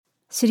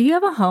So do you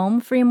have a home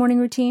for your morning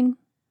routine?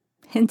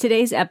 In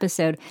today's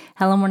episode,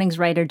 Hello Mornings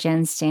writer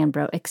Jen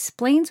Stanbro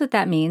explains what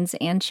that means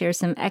and shares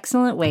some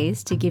excellent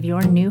ways to give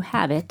your new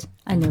habit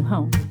a new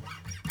home.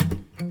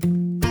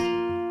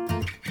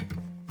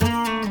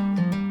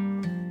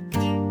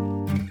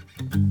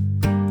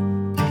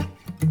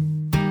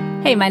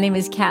 Hey, my name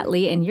is Kat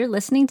Lee, and you're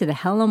listening to the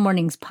Hello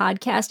Mornings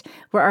podcast,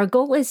 where our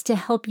goal is to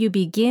help you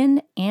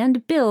begin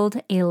and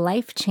build a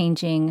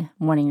life-changing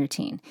morning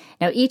routine.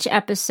 Now, each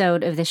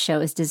episode of this show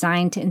is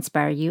designed to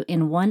inspire you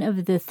in one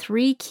of the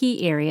three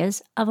key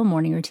areas of a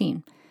morning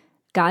routine: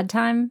 God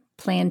time,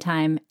 plan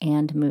time,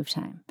 and move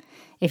time.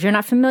 If you're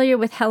not familiar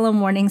with Hello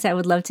Mornings, I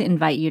would love to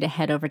invite you to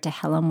head over to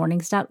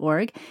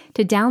hellomornings.org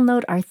to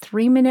download our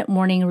 3-minute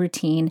morning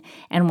routine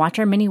and watch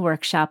our mini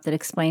workshop that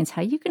explains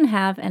how you can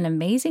have an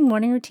amazing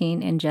morning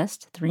routine in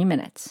just 3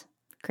 minutes.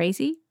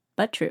 Crazy,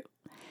 but true.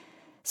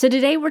 So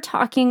today we're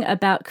talking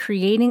about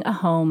creating a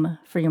home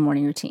for your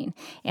morning routine.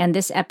 And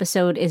this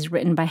episode is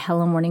written by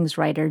Hello Mornings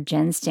writer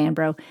Jen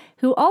Stanbro,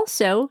 who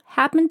also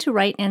happened to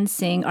write and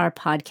sing our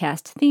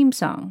podcast theme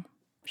song.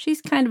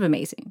 She's kind of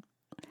amazing.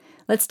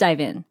 Let's dive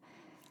in.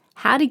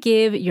 How to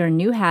Give Your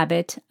New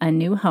Habit a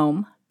New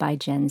Home by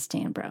Jen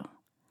Stanbro.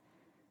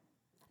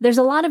 There's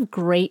a lot of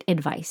great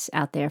advice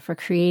out there for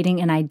creating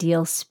an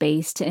ideal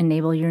space to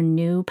enable your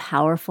new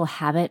powerful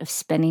habit of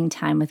spending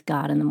time with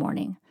God in the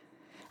morning.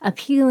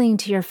 Appealing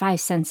to your 5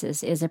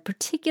 senses is a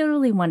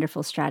particularly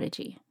wonderful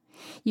strategy.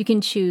 You can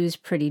choose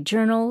pretty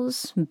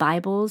journals,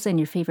 Bibles, and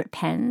your favorite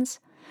pens,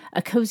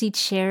 a cozy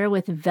chair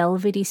with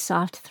velvety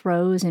soft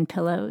throws and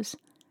pillows,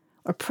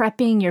 or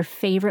prepping your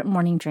favorite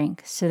morning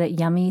drink so that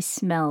yummy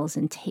smells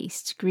and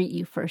tastes greet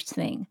you first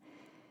thing,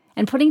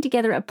 and putting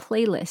together a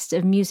playlist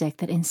of music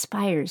that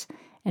inspires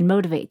and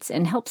motivates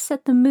and helps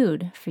set the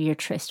mood for your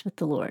tryst with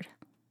the Lord.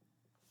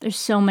 There's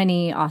so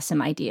many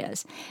awesome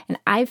ideas, and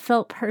I've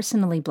felt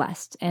personally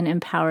blessed and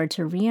empowered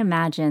to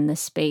reimagine the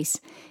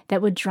space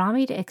that would draw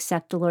me to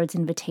accept the Lord's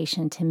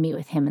invitation to meet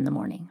with Him in the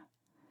morning.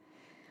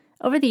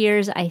 Over the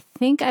years, I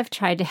think I've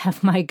tried to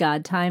have my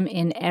God time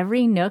in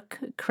every nook,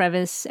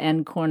 crevice,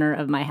 and corner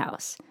of my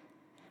house.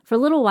 For a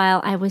little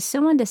while, I was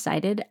so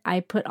undecided,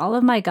 I put all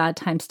of my God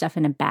time stuff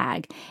in a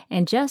bag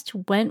and just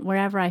went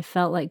wherever I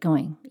felt like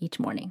going each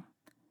morning.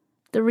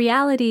 The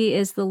reality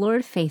is the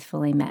Lord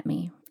faithfully met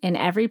me in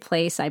every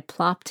place I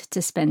plopped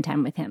to spend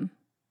time with Him.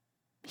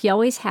 He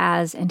always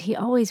has, and He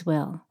always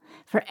will,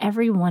 for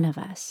every one of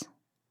us.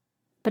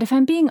 But if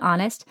I'm being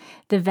honest,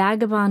 the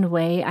vagabond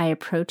way I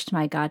approached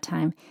my God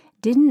time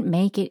didn't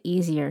make it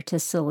easier to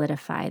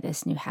solidify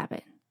this new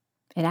habit.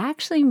 It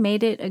actually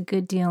made it a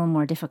good deal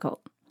more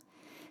difficult.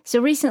 So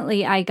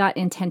recently, I got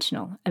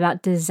intentional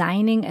about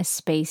designing a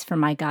space for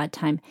my God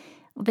time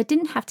that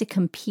didn't have to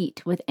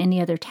compete with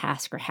any other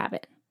task or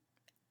habit.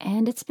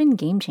 And it's been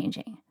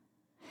game-changing.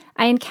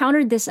 I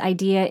encountered this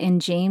idea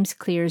in James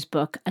Clear's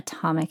book,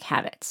 Atomic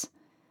Habits.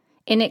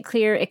 In it,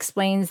 Clear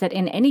explains that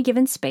in any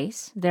given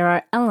space, there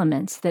are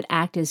elements that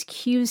act as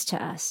cues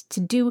to us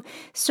to do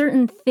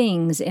certain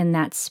things in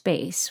that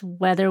space,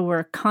 whether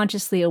we're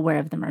consciously aware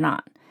of them or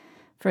not.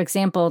 For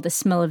example, the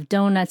smell of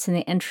donuts in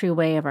the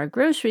entryway of our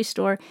grocery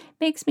store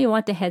makes me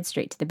want to head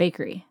straight to the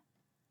bakery.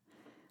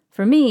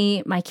 For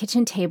me, my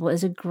kitchen table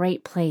is a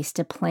great place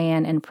to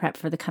plan and prep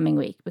for the coming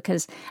week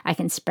because I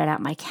can spread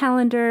out my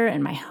calendar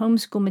and my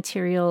homeschool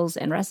materials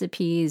and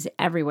recipes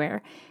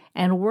everywhere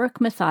and work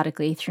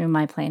methodically through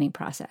my planning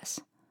process.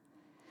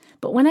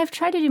 But when I've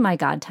tried to do my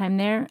God time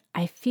there,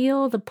 I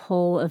feel the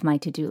pull of my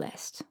to-do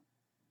list.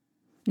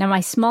 Now,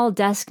 my small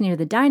desk near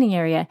the dining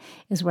area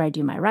is where I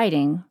do my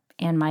writing,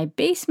 and my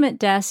basement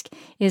desk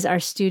is our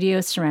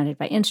studio surrounded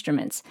by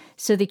instruments,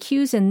 so the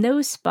cues in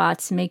those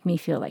spots make me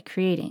feel like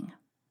creating.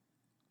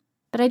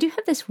 But I do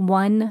have this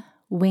one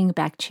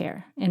wing-back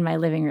chair in my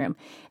living room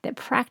that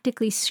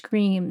practically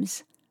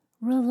screams,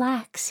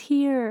 "Relax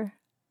here."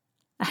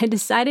 I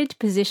decided to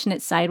position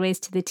it sideways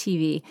to the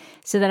TV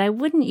so that I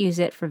wouldn't use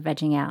it for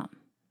vegging out.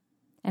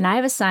 And I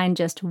have assigned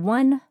just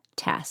one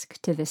task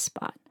to this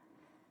spot.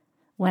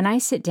 When I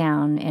sit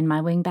down in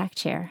my wingback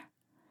chair,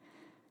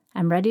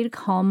 I'm ready to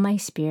calm my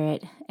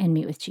spirit and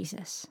meet with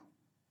Jesus.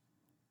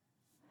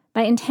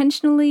 By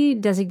intentionally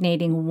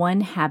designating one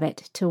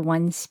habit to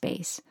one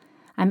space,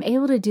 I'm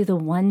able to do the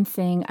one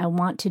thing I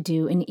want to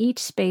do in each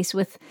space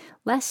with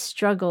less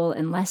struggle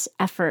and less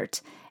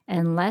effort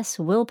and less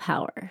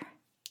willpower.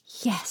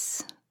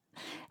 Yes.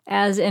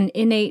 As an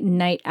innate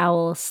night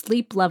owl,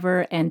 sleep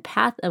lover, and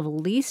path of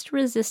least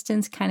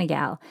resistance kind of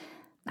gal,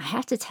 I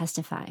have to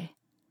testify.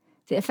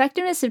 The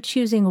effectiveness of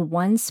choosing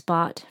one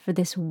spot for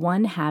this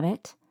one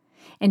habit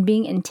and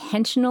being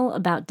intentional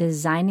about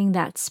designing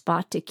that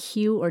spot to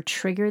cue or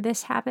trigger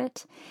this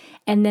habit,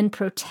 and then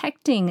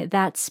protecting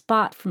that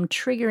spot from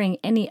triggering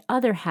any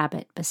other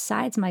habit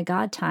besides my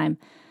God time,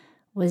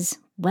 was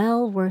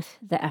well worth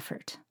the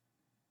effort.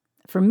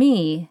 For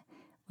me,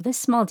 this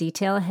small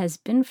detail has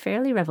been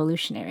fairly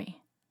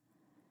revolutionary.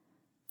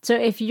 So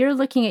if you're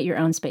looking at your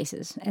own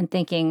spaces and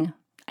thinking,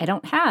 I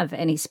don't have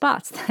any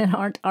spots that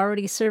aren't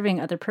already serving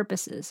other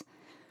purposes,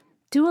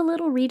 do a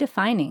little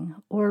redefining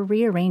or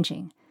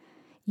rearranging.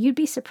 You'd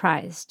be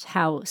surprised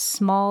how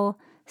small,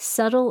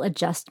 subtle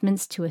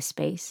adjustments to a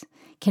space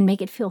can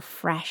make it feel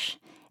fresh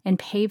and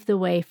pave the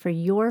way for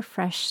your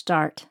fresh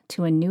start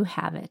to a new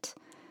habit,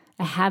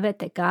 a habit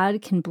that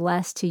God can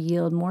bless to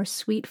yield more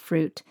sweet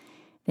fruit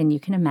than you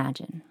can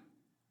imagine.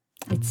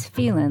 It's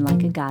feeling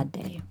like a God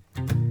day.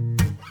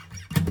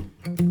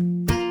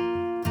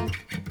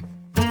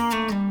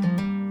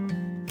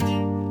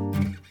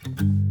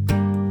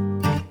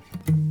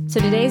 So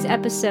today's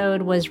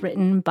episode was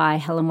written by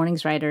Hello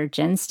Mornings writer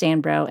Jen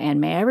Stanbro, and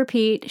may I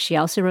repeat, she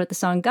also wrote the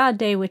song God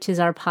Day, which is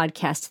our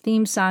podcast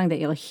theme song that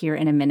you'll hear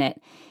in a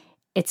minute.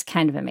 It's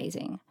kind of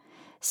amazing.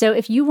 So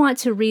if you want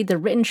to read the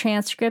written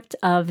transcript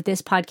of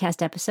this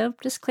podcast episode,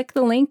 just click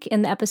the link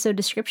in the episode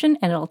description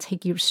and it'll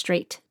take you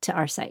straight to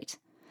our site.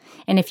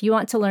 And if you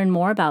want to learn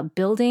more about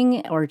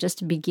building or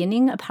just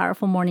beginning a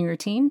powerful morning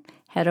routine,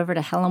 head over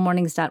to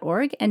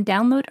hellomornings.org and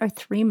download our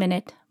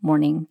 3-minute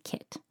morning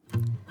kit.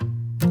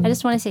 I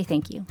just want to say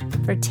thank you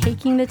for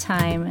taking the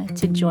time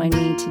to join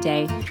me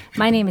today.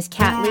 My name is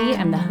Kat Lee.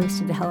 I'm the host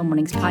of the Hello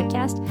Mornings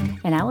podcast,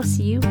 and I will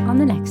see you on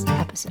the next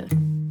episode.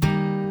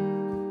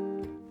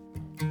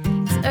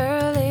 It's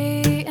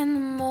early in the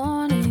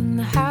morning,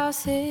 the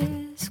house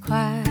is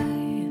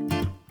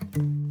quiet,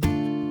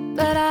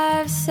 but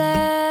I've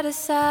set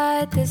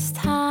aside this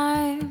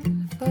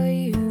time for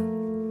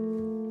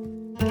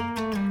you.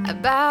 I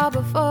bow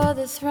before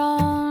the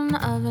throne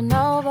of a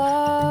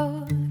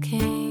noble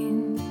king.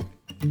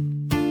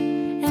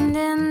 And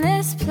in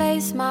this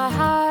place my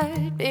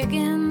heart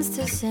begins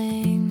to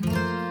sing.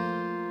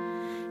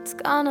 It's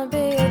gonna be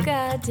a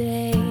God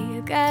day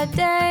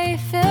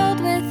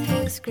filled with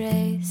His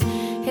grace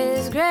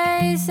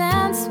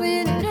and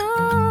sweet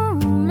new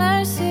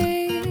mercy.